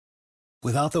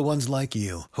Without the ones like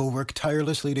you, who work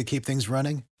tirelessly to keep things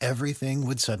running, everything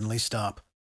would suddenly stop.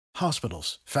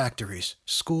 Hospitals, factories,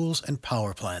 schools, and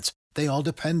power plants, they all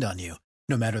depend on you.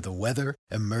 No matter the weather,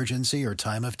 emergency, or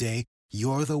time of day,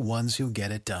 you're the ones who get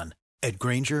it done. At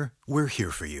Grainger, we're here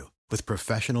for you with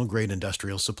professional-grade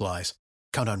industrial supplies.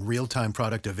 Count on real-time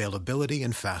product availability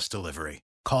and fast delivery.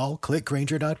 Call,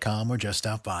 clickgrainger.com, or just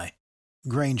stop by.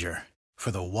 Grainger, for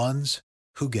the ones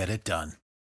who get it done.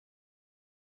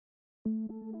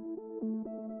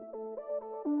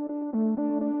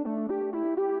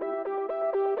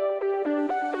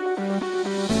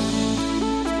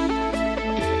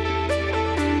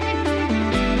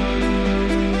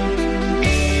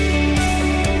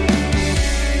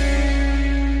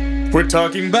 We're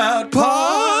talking about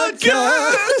podcasts.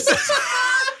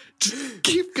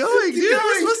 Keep going, dude.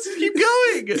 We're supposed to keep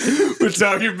going. We're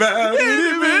talking about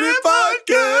Itty Bitty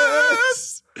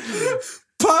Podcasts.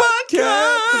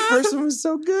 Podcast. The first one was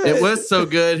so good. It was so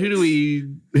good. Who do we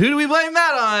blame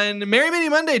that on? Merry Mini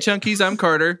Monday, Chunkies. I'm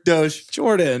Carter. Doge.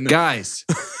 Jordan. Guys,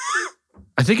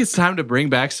 I think it's time to bring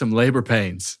back some labor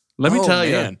pains. Let me tell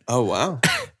you. Oh, wow.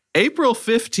 April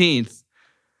 15th.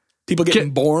 People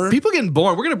getting born. People getting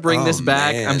born. We're going to bring this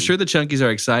back. Man. I'm sure the Chunkies are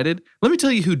excited. Let me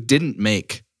tell you who didn't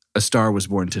make A Star Was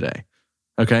Born Today.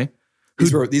 Okay?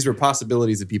 These were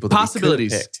possibilities of people that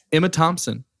Possibilities. we could have picked. Emma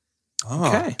Thompson. Oh.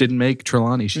 Okay. Didn't make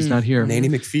Trelawney. She's not here. Nanny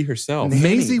McPhee herself.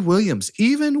 Maisie Williams,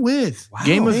 even with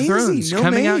Game of Maisie, Thrones no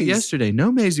coming out Maze. yesterday. No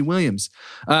Maisie Williams.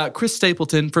 Chris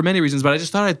Stapleton, for many reasons, but I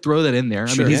just thought I'd throw that in there.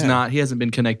 Sure, I mean, yeah. he hasn't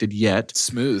been connected yet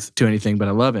Smooth. to anything, but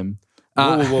I love him.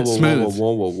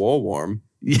 Whoa, warm.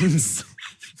 Yes.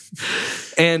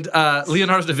 And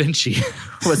Leonardo da Vinci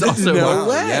was also No one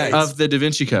way. of the Da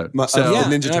Vinci Code. The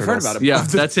Ninja and I've heard Turtles. about it. Yeah,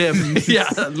 that's him. Yeah,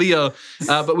 Leo.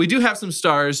 But we do have some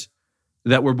stars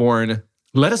that were born.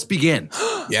 Let us begin.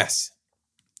 Yes.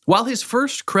 While his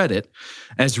first credit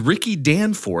as Ricky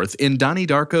Danforth in Donnie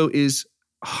Darko is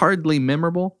hardly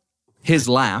memorable, his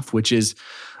laugh, which is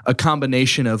a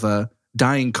combination of a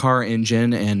dying car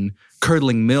engine and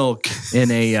curdling milk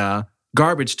in a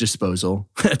garbage disposal,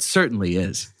 it certainly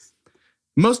is.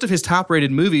 Most of his top-rated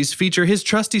movies feature his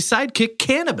trusty sidekick,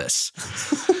 Cannabis.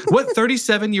 What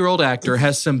 37-year-old actor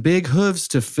has some big hooves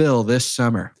to fill this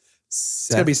summer? It's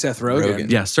got to be Seth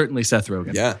Rogen. Yeah, certainly Seth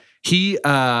Rogen. Yeah.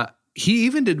 He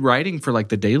even did writing for like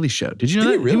The Daily Show. Did you know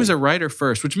Did he that? really? He was a writer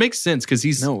first, which makes sense because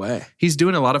he's No way. he's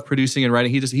doing a lot of producing and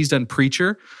writing. He's done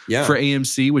Preacher Yeah. for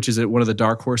AMC, which is one of the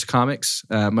Dark Horse comics,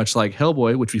 much like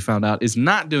Hellboy, which we found out is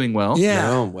not doing well.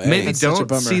 Yeah. No way. Maybe That's such a don't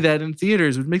bummer. see that in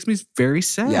theaters, which makes me very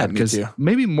sad. Yeah, me because too.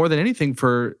 maybe more than anything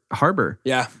for Harbor.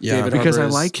 Yeah. Yeah. David Because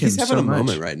Harbour I like him He's having so a much.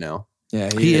 moment right now. Yeah,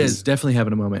 He is definitely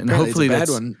having a moment, and Apparently hopefully it's a bad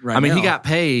that's. one right I mean, he now. got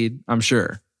paid. I'm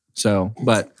sure. So,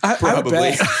 but I would Probably.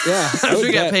 bet. Yeah. I'm sure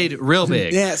he got paid real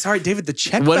big. Yeah, sorry, David, the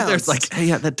check What if bounce. there's like, hey,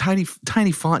 yeah, that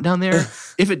tiny font down there?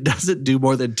 If it doesn't do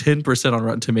more than 10% on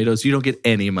Rotten Tomatoes, you don't get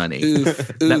any money. Oof,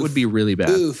 That oof, would be really bad.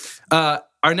 oof.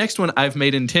 Our next one I've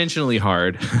made intentionally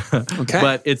hard, Okay.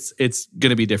 but it's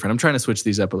going to be different. I'm trying to switch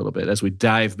these up a little bit as we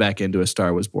dive back into A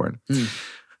Star Was Born.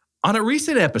 On a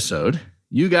recent episode,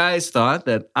 you guys thought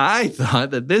that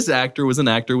this actor was an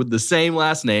actor with the same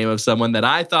last name of someone that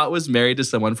I thought was married to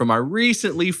someone from our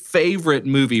recently favorite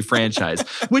movie franchise,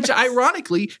 which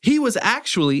ironically, he was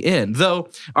actually in. Though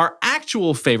our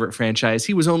actual favorite franchise,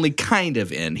 he was only kind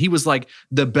of in. He was like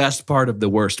the best part of the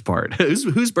worst part.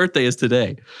 Whose birthday is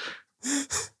today?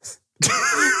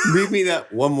 Read me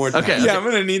that one more time. Okay. Yeah, I'm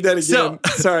going to need that again. So-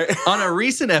 Sorry. On a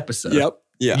recent episode, Yep.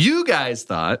 Yeah. you guys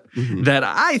thought that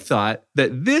I thought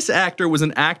that this actor was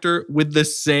an actor with the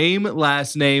same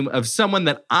last name of someone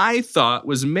that I thought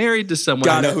was married to someone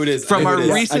I know who it is. I from know our who it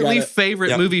is. recently I got it. favorite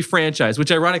Yep. movie franchise,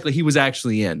 which ironically he was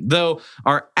actually in. Though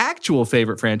our actual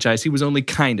favorite franchise, he was only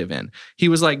kind of in. He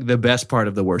was like the best part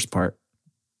of the worst part.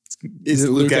 Is it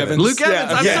Luke Evans? Luke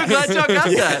Evans. I'm Yeah. so glad y'all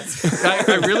got Yes. that.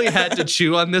 I really had to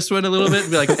chew on this one a little bit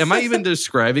and be like, am I even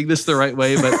describing this the right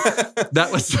way? But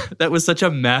that was such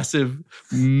a massive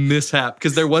mishap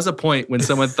because there was a point when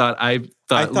someone thought I thought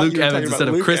thought Luke you were Evans talking instead about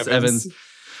of Luke Chris Evans. Evans.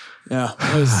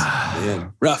 Yeah, it was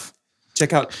Man. rough.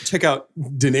 Check out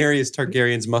Daenerys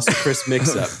Targaryen's Muscle Chris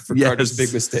mix-up for Yes. Carter's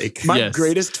big mistake. My Yes.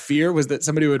 greatest fear was that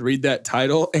somebody would read that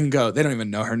title and go, they don't even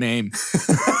know her name.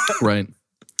 Right.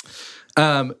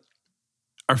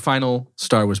 Our final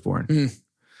star was born.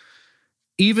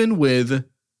 Even with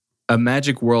a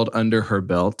magic world under her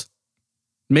belt,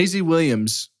 Maisie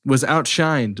Williams was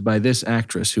outshined by this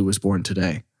actress who was born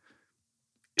today.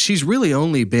 She's really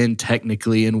only been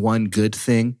technically in one good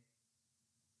thing,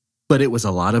 but it was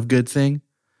a lot of good thing.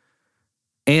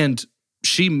 And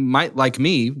she might, like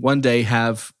me, one day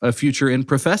have a future in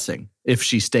professing if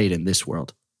she stayed in this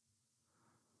world.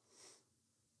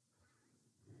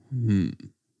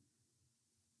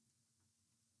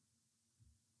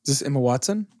 Is this Emma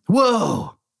Watson?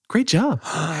 Whoa. Great job.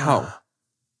 How?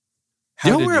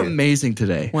 Y'all did were you? amazing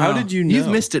today. Wow. How did you know? You've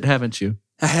missed it, haven't you?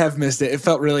 I have missed it. It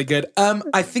felt really good.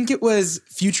 I think it was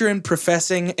future in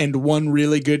professing and one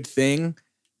really good thing.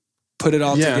 Put it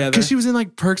all Yeah. together. Because she was in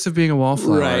like Perks of Being a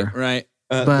Wallflower. Right.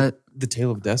 But the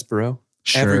Tale of Despero.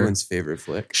 Sure. Everyone's favorite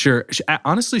flick. Sure.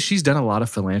 Honestly, she's done a lot of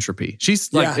philanthropy.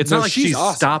 She's like, Yeah. it's No, not like she's she's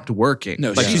awesome. stopped working. No,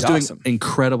 like she's she's doing awesome.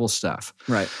 incredible stuff.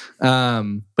 Right.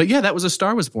 But yeah, that was A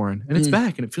Star Was Born, and it's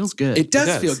back, and it feels good. It does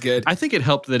does. feel good. I think it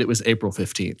helped that it was April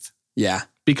 15th Yeah.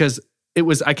 because it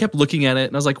was. I kept looking at it,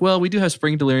 and I was like, well, we do have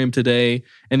Spring Delirium today,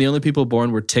 and the only people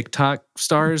born were TikTok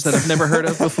stars that I've never heard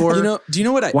of before. Do you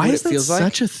know what Why what is it that feels like?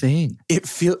 such a thing?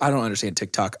 I don't understand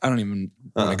TikTok. I don't even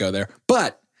want to go there.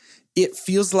 But it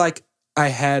feels like I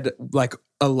had like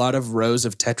a lot of rows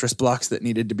of Tetris blocks that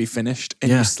needed to be finished, and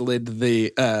Yeah. you slid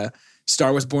the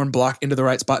Star Was Born block into the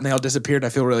right spot, and they all disappeared. I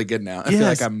feel really good now. I feel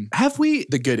like I'm Have we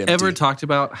the good empty. ever talked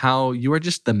about how you are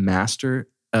just the master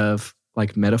of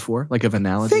like metaphor, like of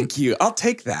analogy? Thank you. I'll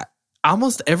take that.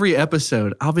 Almost every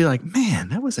episode, I'll be like, man,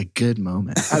 that was a good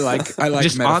moment. I like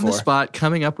just metaphor. on the spot,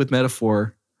 coming up with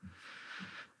metaphor.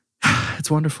 It's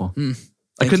wonderful. I Thank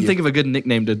couldn't you. think of a good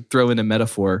nickname to throw in a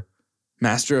metaphor.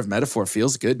 Master of metaphor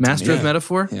feels good. to Master me. of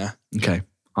metaphor? Yeah. Okay.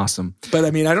 Awesome. But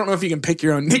I mean, I don't know if you can pick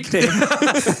your own nickname.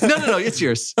 No, it's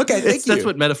yours. Okay, thank That's you.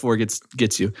 what metaphor gets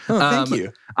you. Oh, thank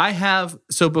you.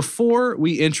 So before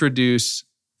we introduce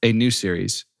a new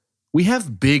series, we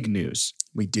have big news.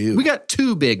 We do. We got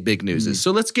two big newses.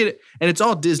 So let's get it. And it's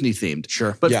all Disney themed.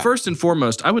 Sure. But Yeah. first and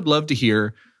foremost, I would love to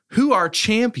hear who our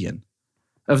champion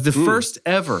of the first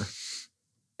ever,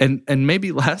 and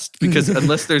maybe last, because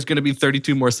unless there's going to be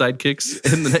 32 more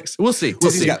sidekicks in the next, we'll see.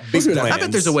 We'll Disney's see. got big I bet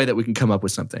plans. there's a way that we can come up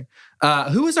with something.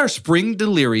 Who is our Spring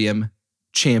Delirium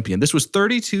champion? This was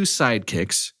 32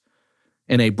 sidekicks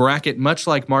in a bracket much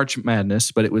like March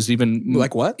Madness, but it was even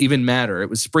Like what? Even madder. It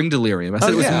was Spring Delirium. I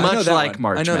said it was yeah, I know much that like one.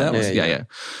 March I know that Madness. one. Yeah.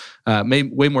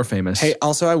 Way more famous. Hey,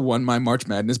 also, I won my March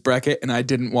Madness bracket, and I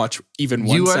didn't watch even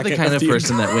one you are second the kind of the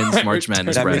person that wins entire March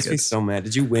Madness That brackets. makes me so mad.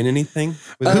 Did you win anything?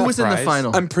 Who was in the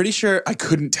final? I'm pretty sure I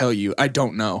couldn't tell you. I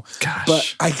don't know. Gosh.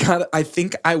 But I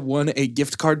think I won a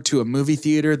gift card to a movie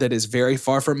theater that is very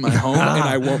far from my home, and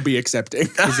I won't be accepting.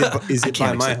 Is it by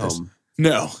can't my accept this. home?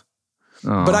 No.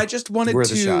 Oh. But I just wanted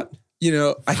Worth a to, shot.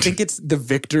 I think it's the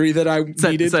victory that I It's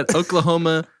that, needed. it's that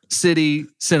Oklahoma City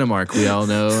Cinemark we all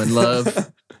know and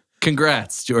love.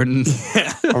 Congrats, Jordan.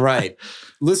 All right.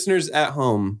 Listeners at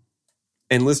home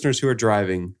and listeners who are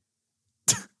driving,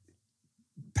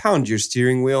 pound your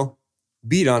steering wheel,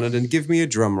 beat on it, and give me a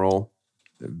drum roll.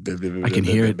 I can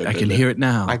hear it. I can hear it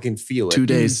now. I can feel it. 2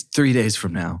 days, 3 days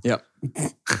from now. Yep.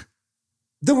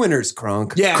 The winner's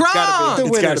Kronk. Yeah, it's gotta The be.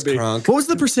 It's winner's gotta be. Kronk. What was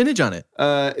the percentage on it?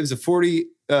 It was a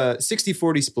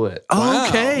 60-40 split. Wow.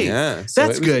 Okay. Yeah. So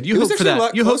That's it was- good. You it was hope for actually a that.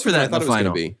 lot You hope closer for than I that in the thought it was gonna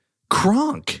final. be.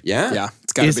 Kronk Yeah. Yeah,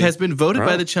 it's gotta be. has been voted by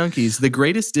Right. the Chunkies the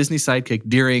greatest Disney sidekick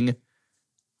during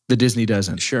the Disney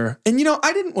Dozen. Sure. And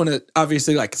I didn't want to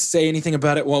obviously say anything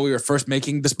about it while we were first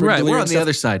making the Spring Right, we're Delirium on the stuff,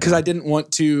 other side because now. I didn't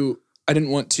want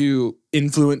to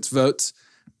influence votes.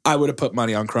 I would have put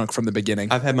money on Crunk from the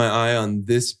beginning. I've had my eye on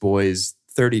this boy's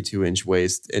 32-inch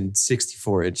waist and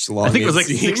 64-inch long. I think it was like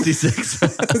inseam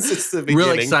 66. since the beginning.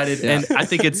 Real excited. And I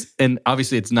think and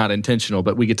obviously it's not intentional,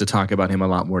 but we get to talk about him a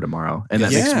lot more tomorrow. And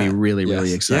that makes me really, really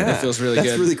Yes. excited. That feels really That's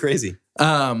good. really crazy.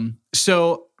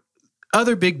 So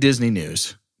other big Disney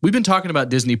news. We've been talking about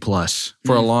Disney Plus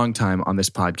for a long time on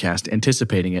this podcast,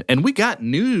 anticipating it. And we got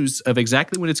news of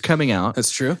exactly when it's coming out.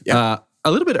 That's true. A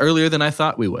little bit earlier than I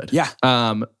thought we would. Yeah.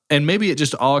 And maybe it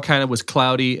just all kind of was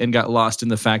cloudy and got lost in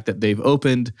the fact that they've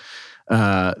opened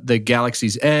the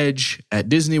Galaxy's Edge at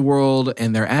Disney World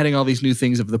and they're adding all these new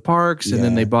things of the parks. And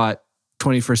then they bought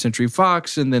 21st Century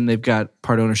Fox and then they've got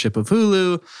part ownership of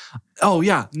Hulu. Oh,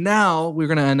 yeah. Now we're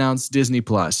going to announce Disney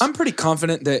Plus. I'm pretty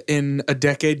confident that in a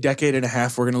decade and a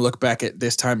half, we're going to look back at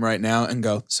this time right now and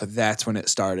go, so that's when it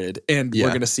started. And we're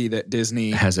going to see that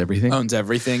Disney has everything. owns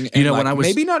everything. And know, when I was-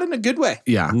 maybe not in a good way.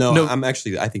 Yeah. No, I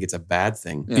think it's a bad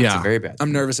thing. It's Yeah. a very bad thing.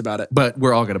 I'm nervous about it. But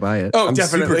we're all going to buy it. Oh, I'm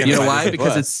super definitely. gonna You know buy why? Disney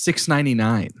Because Plus. it's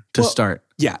 $6.99 to start.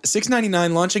 Yeah,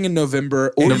 $6.99 launching in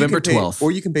November. Or November you can pay- 12th.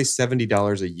 Or you can pay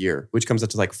 $70 a year, which comes up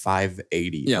to like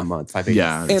 $580 a month. $580.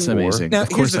 Yeah, it's And- amazing. Now, Of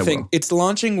here's course the I thing. will. It's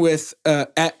launching with,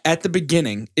 at the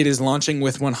beginning, it is launching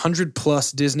with 100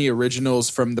 plus Disney originals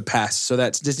from the past. So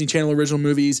that's Disney Channel original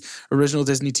movies, original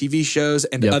Disney TV shows,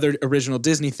 and Yep. other original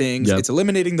Disney things. Yep. It's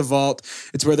eliminating the vault.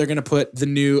 It's where they're going to put the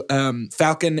new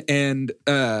Falcon and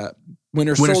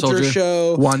Winter Soldier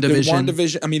show. WandaVision.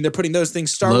 WandaVision. I mean, they're putting those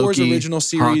things, Star Wars Loki, original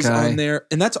series Hawkeye. on there.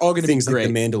 And that's all going to be Things great.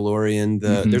 like The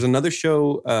Mandalorian. There's another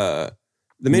show.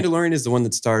 The Mandalorian is the one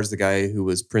that stars the guy who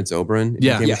was Prince Oberyn in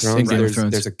Yeah, Game yes, of Thrones. in Game of There's,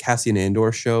 Thrones. there's a Cassian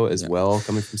Andor show as well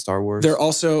coming from Star Wars. They're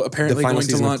also apparently final going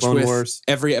to season of launch Clone with Wars.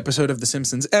 every episode of The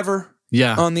Simpsons ever.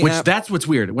 Yeah, on the which app. that's what's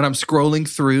weird. When I'm scrolling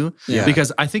through, Yeah.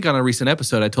 because I think on a recent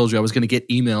episode I told you I was going to get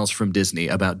emails from Disney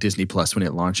about Disney Plus when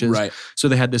it launches. Right. So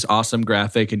they had this awesome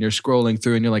graphic, and you're scrolling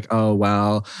through, and you're like, "Oh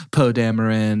wow, Poe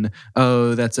Dameron.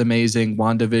 Oh, that's amazing.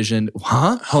 WandaVision.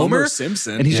 Huh? Homer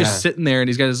Simpson. And he's Yeah. just sitting there, and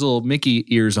he's got his little Mickey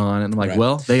ears on, and I'm like, Right.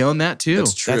 "Well, they own that too."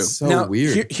 That's true. That's so now,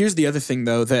 weird. Here's the other thing,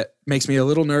 though, that makes me a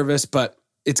little nervous, but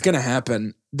it's going to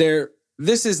happen.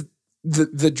 This is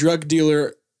the drug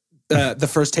dealer. The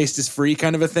first taste is free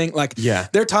kind of a thing. Like, Yeah.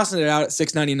 they're tossing it out at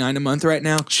 $6.99 a month right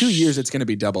now. 2 years, it's going to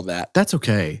be double that. That's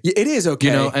okay. It is okay,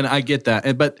 You know, and I get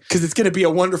that, but because it's going to be a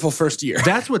wonderful first year.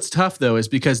 that's what's tough though, is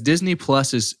because Disney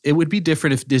Plus it would be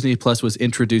different if Disney Plus was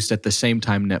introduced at the same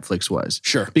time Netflix was.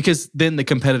 Sure. Because then the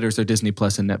competitors are Disney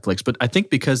Plus and Netflix. But I think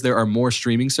because there are more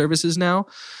streaming services now,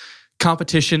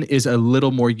 competition is a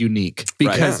little more unique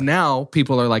because now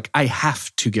people are like, I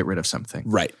have to get rid of something.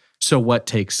 Right. So what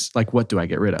do I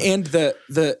get rid of? And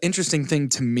the interesting thing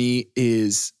to me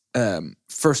is,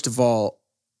 first of all,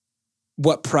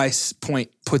 what price point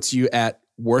puts you at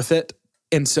worth it?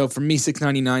 And so for me,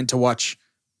 $6.99 to watch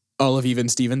all of Even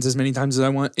Stevens as many times as I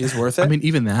want is worth it. I mean,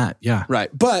 even that, yeah. Right.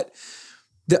 But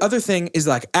the other thing is,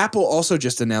 like, Apple also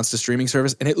just announced a streaming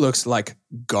service and it looks like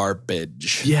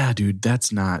garbage. Yeah, dude,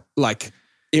 that's not. Like,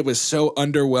 it was so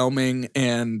underwhelming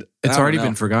and It's I don't already know.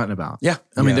 been forgotten about. Yeah.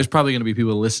 I mean, Yeah. there's probably going to be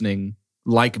people listening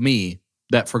like me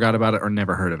that forgot about it or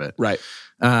never heard of it. Right.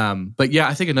 But yeah,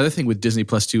 I think another thing with Disney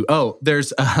Plus too. Oh,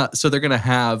 there's so they're gonna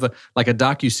have like a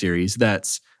docuseries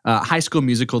that's High School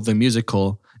Musical, the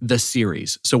musical, the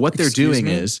series. So what they're Excuse doing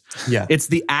me? is Yeah. it's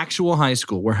the actual high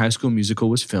school where High School Musical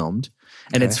was filmed,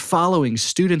 and it's following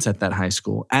students at that high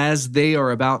school as they are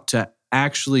about to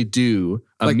actually do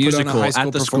a Like, put on musical high school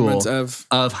at the school performance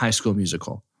of High School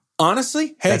Musical.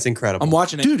 honestly, hey, That's incredible. I'm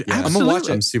watching it. Dude, I'm gonna absolutely. watch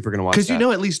I'm it. super going to watch Because that. you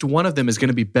know at least one of them is going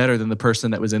to be better than the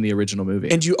person that was in the original movie.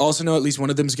 And you also know at least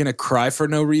one of them is going to cry for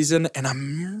no reason, and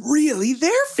I'm really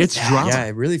there for It's that. drama. Yeah,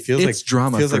 it really feels It's like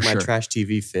drama Feels for like my sure. trash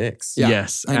TV fix. Yeah,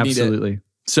 Yes, I need it. absolutely.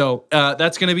 So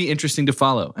that's going to be interesting to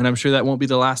follow. And I'm sure that won't be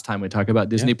the last time we talk about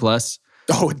Disney Plus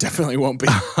Oh, it definitely won't be.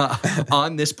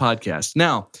 on this podcast.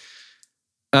 Now,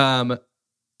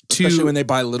 Especially when they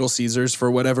buy Little Caesars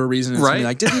for whatever reason. It's gonna be Right.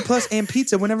 like Disney Plus and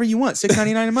pizza whenever you want.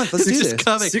 $6.99 a month. Let's do It's this.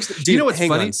 coming. Do you know what's hang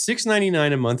funny? On,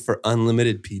 $6.99 a month for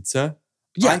unlimited pizza.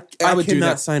 Yeah, I would do cannot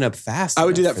that. sign up fast. I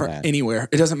would do enough that for anywhere.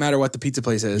 It doesn't matter what the pizza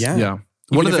place is. Yeah. Yeah.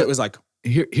 Even One of if the it was like,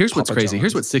 here's what's Papa crazy.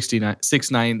 Here's John's. what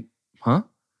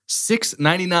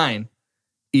 $6.99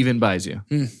 even buys you.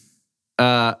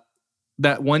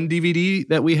 That one DVD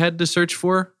that we had to search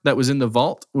for that was in the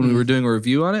vault when we were doing a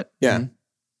review on it. Yeah.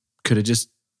 Could have just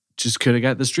could have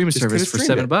got the streaming Just service coulda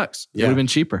for streamed $7. It Yeah. would have been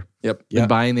cheaper yep. than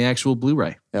buying the actual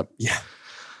Blu-ray. Yeah.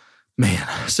 Man.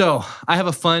 So I have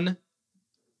a fun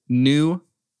new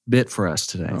bit for us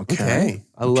today. Okay.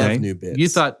 I love new bits. You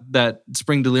thought that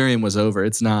Spring Delirium was over.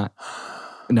 It's not.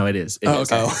 No, it is. It Oh,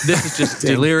 is. okay. This is just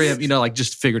delirium, like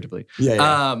just figuratively.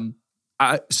 Yeah.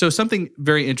 So something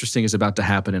very interesting is about to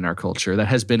happen in our culture that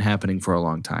has been happening for a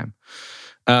long time.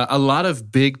 A lot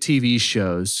of big TV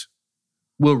shows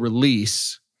will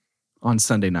release on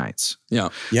Sunday nights. Yeah.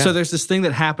 Yeah. So there's this thing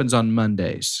that happens on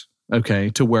Mondays, okay,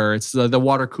 to where it's the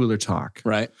water cooler talk.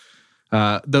 Right.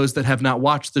 Those that have not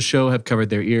watched the show have covered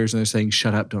their ears and they're saying,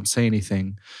 "Shut up, don't say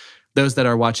anything." Those that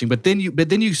are watching, but then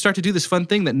you start to do this fun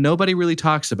thing that nobody really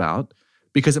talks about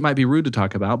because it might be rude to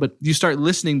talk about. But you start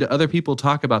listening to other people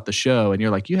talk about the show, and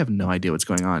you're like, "You have no idea what's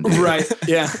going on, dude. Right.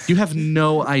 Yeah. You have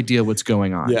no idea what's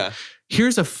going on." Yeah.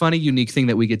 Here's a funny, unique thing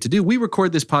that we get to do. We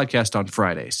record this podcast on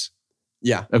Fridays.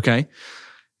 Yeah. Okay.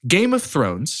 Game of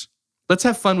Thrones. Let's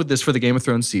have fun with this for the Game of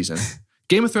Thrones season.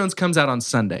 Game of Thrones comes out on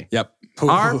Sunday. Yep.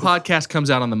 Our podcast comes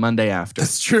out on the Monday after.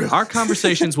 That's true. Our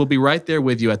conversations will be right there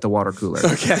with you at the water cooler.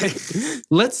 Okay.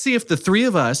 Let's see if the three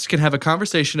of us can have a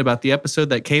conversation about the episode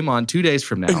that came on 2 days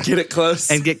from now Get it close.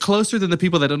 and get closer than the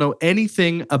people that don't know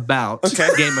anything about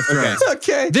Game of Thrones.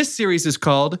 okay. This series is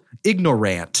called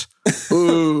Ignorant.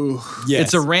 Ooh. Yes.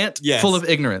 It's a rant Yes. full of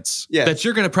ignorance Yes. that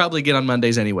you're going to probably get on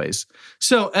Mondays anyways.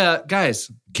 So,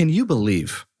 guys, can you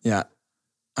believe Yeah.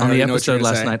 on the already know what you're episode gonna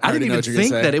last say. night, I already didn't know even what you're gonna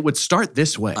think say. that it would start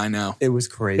this way. I know. It was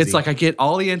crazy. It's like I get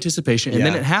all the anticipation, and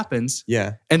then Yeah. it happens,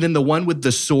 yeah. and then the one with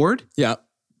the sword, Yeah.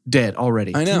 dead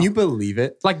already. I know. Can you believe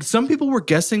it? Like some people were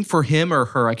guessing for him or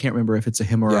her. I can't remember if it's a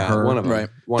him or a Yeah, her. one of them. Right.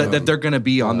 One that, of that them. they're going to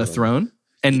be on the of them. throne,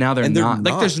 and now they're And they're not.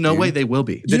 Like, there's no not, way dude. they will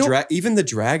be. Even the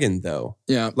dragon though.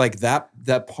 Yeah. Like that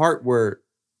part where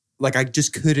like I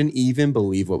just couldn't even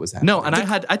believe what was happening. No, and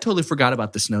I totally forgot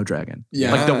about the snow dragon.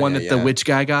 Yeah. Like the one that Yeah, the yeah. witch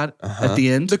guy got Uh-huh. at the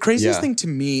end. The craziest Yeah. thing to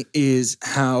me is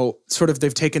how sort of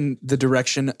they've taken the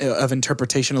direction of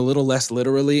interpretation a little less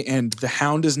literally, and the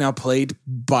hound is now played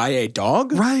by a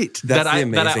dog. Right. That's that the I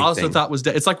amazing also thing. thought was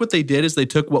dead. It's like what they did is they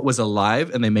took what was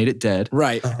alive and they made it dead.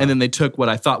 Right. And then they took what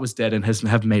I thought was dead and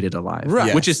have made it alive.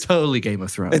 Right. Which is totally Game of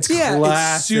Thrones. It's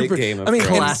classic Game of I mean,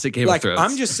 Thrones. Classic Game of like, Thrones.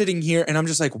 I'm just sitting here and I'm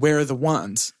just like, where are the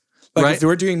wands? Like, Right. if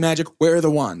we're doing magic, where are the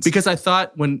wands? because I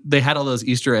thought when they had all those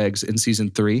Easter eggs in season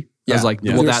 3, I was like,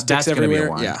 Yeah. well, There were that's sticks going to be a everywhere.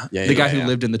 wand. Yeah. Yeah, The guy yeah, who yeah.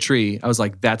 lived in the tree, I was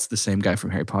like, that's the same guy from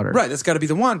Harry Potter. Right, that's got to be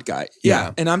the wand guy. Yeah.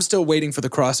 Yeah. And I'm still waiting for the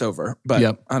crossover, but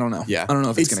Yep. I don't know. Yeah. I don't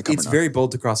know if it's going to come It's or not. very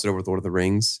bold to cross it over with Lord of the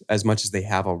Rings as much as they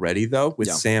have already, though, with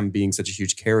Yeah. Sam being such a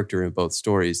huge character in both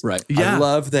stories. Right. Yeah. I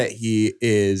love that he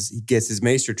gets his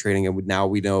maester training, and now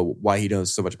we know why he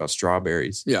knows so much about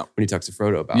strawberries. Yeah. When he talks to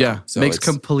Frodo about Yeah. them. So Makes it's-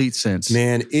 complete sense.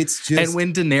 Man, it's just And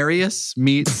when Daenerys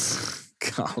meets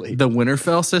Golly. the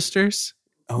Winterfell sisters,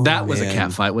 oh, that was a man.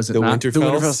 cat fight, was it The not? The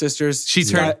Winterfells. Winterfell sisters. She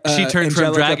turned from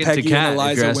Angelica, dragon Peggy, to cat, and if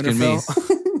Eliza you're asking me.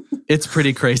 Winterfell. It's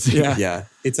pretty crazy. Yeah. Yeah,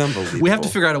 it's unbelievable. We have to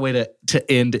figure out a way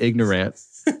to end ignorant.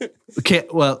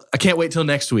 I can't wait till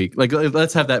next week. Like,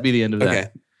 let's have that be the end of that. Okay.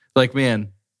 Like, man,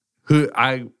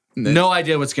 no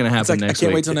idea what's going to happen It's like, I next can't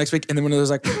week. wait till next week. And then when it was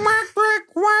like,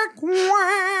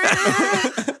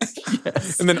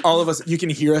 and then all of us, you can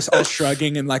hear us all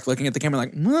shrugging and like looking at the camera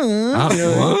like,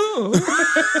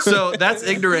 So that's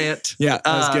ignorant. Yeah,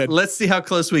 that was good. Let's see how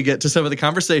close we get to some of the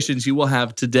conversations you will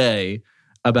have today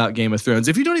about Game of Thrones.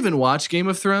 If you don't even watch Game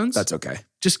of Thrones, That's okay.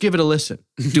 just give it a listen.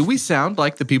 Do we sound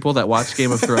like the people that watch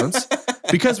Game of Thrones?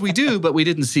 Because we do, but we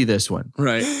didn't see this one.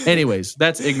 Right. Anyways,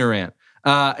 that's ignorant.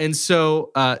 And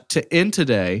so to end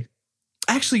today,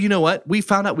 actually, you know what? We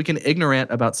found out we can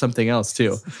ignorant about something else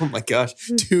too. Oh my gosh,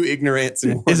 2 ignorants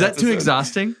in one Is that too episode.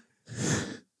 exhausting?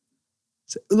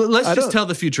 Let's I just don't- tell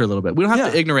the future a little bit. We don't have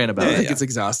Yeah. to ignorant about I it. think it's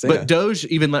exhausting. But Doge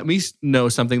even let me know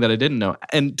something that I didn't know.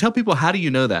 And tell people, how do you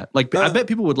know that? Like, I bet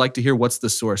people would like to hear what's the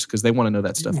source because they want to know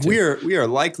that stuff too. We are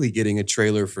likely getting a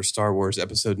trailer for Star Wars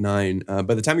Episode 9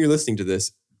 by the time you're listening to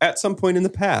this at some point in the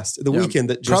past, the weekend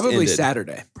that just probably ended.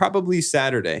 Saturday. Probably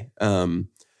Saturday.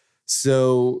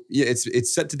 So yeah,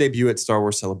 it's set to debut at Star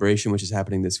Wars Celebration, which is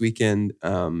happening this weekend.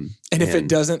 And if it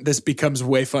doesn't, this becomes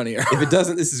way funnier. if it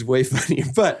doesn't, this is way funnier.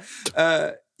 But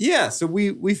yeah, so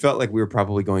we felt like we were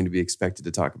probably going to be expected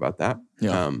to talk about that.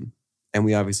 Yeah. And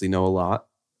we obviously know a lot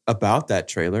about that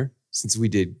trailer since we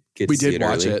did get We to see did it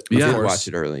watch early. it, We of did course. watch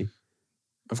it early.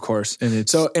 Of course. And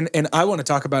it's So, and I want to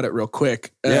talk about it real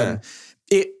quick. Yeah.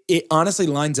 It honestly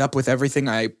lines up with everything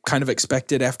I kind of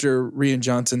expected after Rian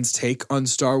Johnson's take on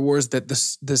Star Wars. That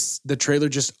the trailer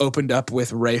just opened up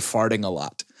with Rey farting a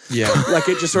lot. Yeah. Like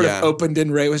it just sort Yeah. of opened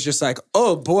and Rey was just like,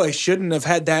 "Oh boy, shouldn't have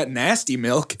had that nasty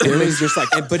milk." And it was just like,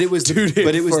 But it was Dude,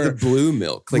 the blue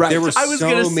milk. Like Right. there were I was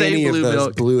gonna so say many of blue those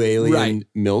milk. blue alien Right.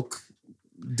 milk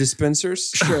dispensers.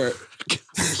 sure,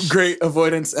 great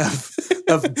avoidance of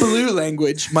blue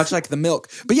language, much like the milk.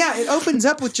 But yeah, it opens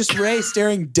up with just Rey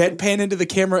staring deadpan into the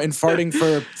camera and farting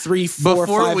for 3, 4,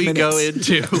 before 5 we minutes. go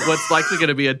into what's likely going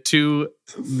to be a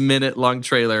 2-minute long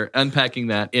trailer, unpacking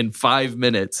that in 5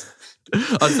 minutes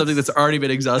on something that's already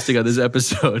been exhausting on this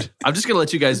episode, I'm just going to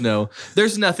let you guys know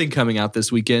there's nothing coming out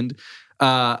this weekend.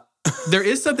 There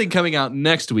is something coming out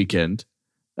next weekend,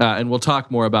 and we'll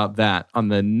talk more about that on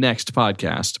the next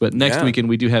podcast. But next Yeah. weekend,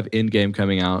 we do have Endgame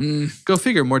coming out. Go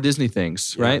figure, more Disney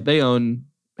things, Yeah. right? They own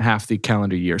half the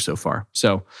calendar year so far.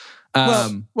 So,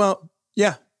 Well,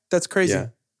 yeah, that's crazy. Yeah.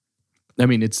 I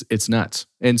mean, it's nuts.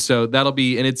 And so that'll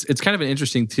be, and it's kind of an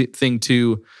interesting thing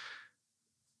too.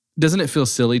 Doesn't it feel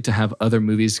silly to have other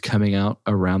movies coming out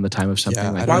around the time of something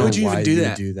Yeah, like I that? don't Why know would you even do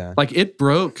that? do that? Like it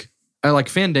broke, like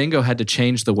Fandango had to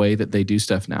change the way that they do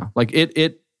stuff now. Like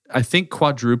it I think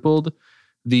quadrupled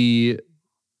the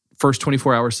first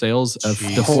 24-hour sales of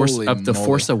Holy the moly.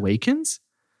 Force Awakens.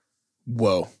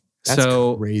 Whoa. That's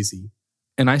So, crazy.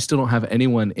 and I still don't have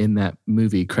anyone in that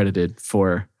movie credited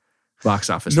for box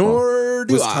office. haul. Nor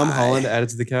do Was I. Tom Holland added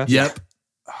to the cast? Yep.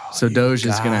 So Doge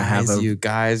is going to have a you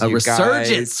guys,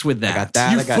 resurgence with I that. got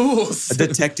that. You I got fools. a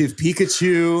Detective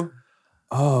Pikachu.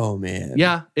 Oh, man.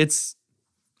 Yeah,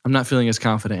 I'm not feeling as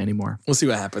confident anymore. We'll see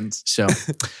what happens. So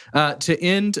to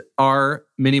end our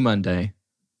mini Monday,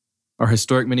 our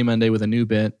historic mini Monday with a new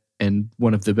bit and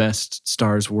one of the best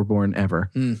Stars Were Born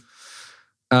ever.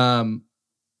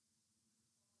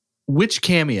 Which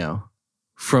cameo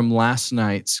from last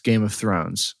night's Game of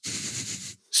Thrones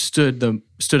stood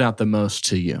out the most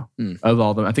to you of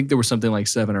all of them? I think there were something like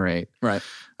 7 or 8. Right.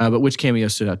 But which cameo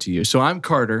stood out to you? So I'm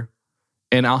Carter,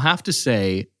 and I'll have to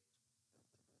say,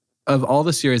 of all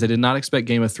the series, I did not expect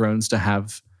Game of Thrones to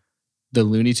have the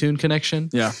Looney Tune connection,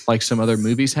 like some other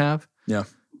movies have. Yeah.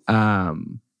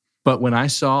 But when I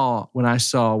saw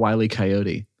Wile E.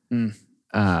 Coyote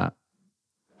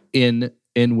in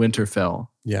Winterfell,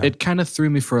 it kind of threw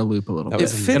me for a loop a little bit.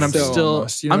 was And I'm amazing. still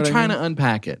Almost, you know I'm what I trying mean? to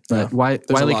unpack it. Yeah. But Wile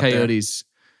There's a E. lot there. Coyote's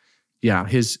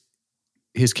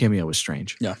his cameo was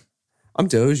strange. Yeah. I'm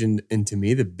Doge, and to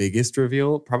me, the biggest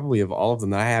reveal, probably of all of them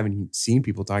that I haven't seen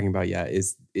people talking about yet,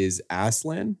 is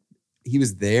Aslan. He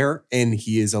was there, and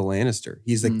he is a Lannister.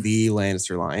 He's like the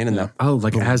Lannister lion, and that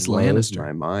Like as blows Lannister.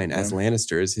 my mind. As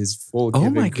Lannister is his full Oh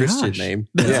my Christian gosh. name.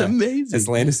 That's amazing. As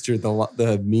Lannister,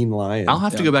 the mean lion. I'll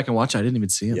have to go back and watch it. I didn't even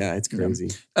see him. Yeah, it's crazy.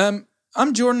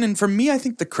 I'm Jordan, and for me, I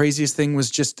think the craziest thing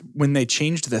was just when they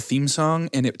changed the theme song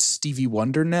and it's Stevie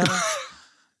Wonder now.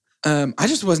 I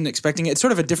just wasn't expecting it. It's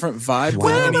sort of a different vibe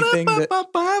than anything that.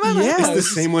 Yeah, It's the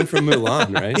same one from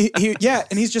Mulan, right?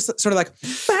 And he's just sort of like,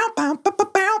 bow, bow, bow, bow,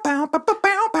 bow, bow, bow, bow,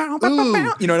 bow, bow, bow,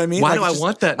 bow. You know what I mean? Why Like, do I just-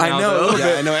 want that now, I know, a though? little Yeah,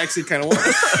 bit. I know. I actually kind of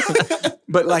want.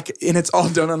 But like, and it's all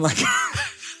done on like,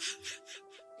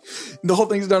 the whole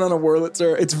thing's done on a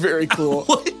Wurlitzer. It's very cool.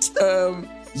 What?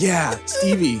 Yeah,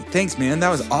 Stevie, thanks, man. That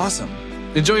was awesome.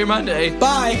 Enjoy your Monday.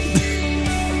 Bye.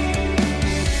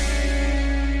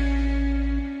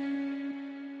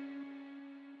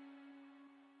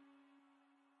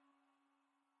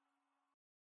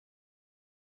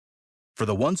 For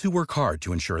the ones who work hard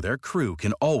to ensure their crew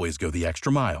can always go the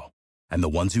extra mile, and the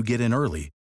ones who get in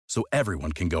early so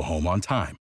everyone can go home on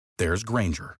time, there's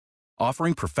Grainger,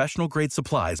 offering professional-grade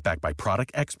supplies backed by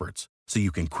product experts so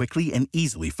you can quickly and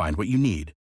easily find what you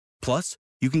need. Plus,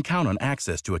 you can count on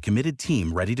access to a committed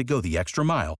team ready to go the extra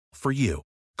mile for you.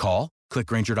 Call, click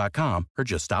Grainger.com, or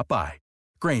just stop by.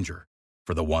 Grainger,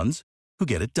 for the ones who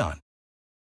get it done.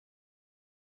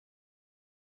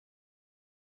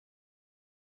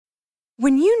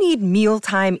 When you need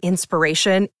mealtime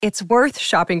inspiration, it's worth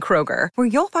shopping Kroger, where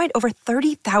you'll find over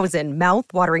 30,000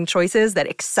 mouth-watering choices that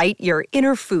excite your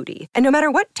inner foodie. And no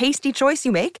matter what tasty choice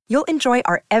you make, you'll enjoy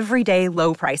our everyday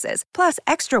low prices, plus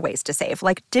extra ways to save,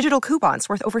 like digital coupons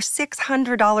worth over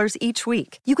 $600 each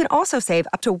week. You can also save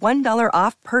up to $1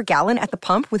 off per gallon at the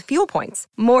pump with fuel points.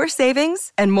 More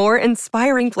savings and more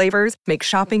inspiring flavors make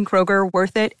shopping Kroger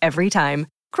worth it every time.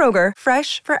 Kroger,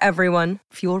 fresh for everyone.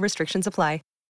 Fuel restrictions apply.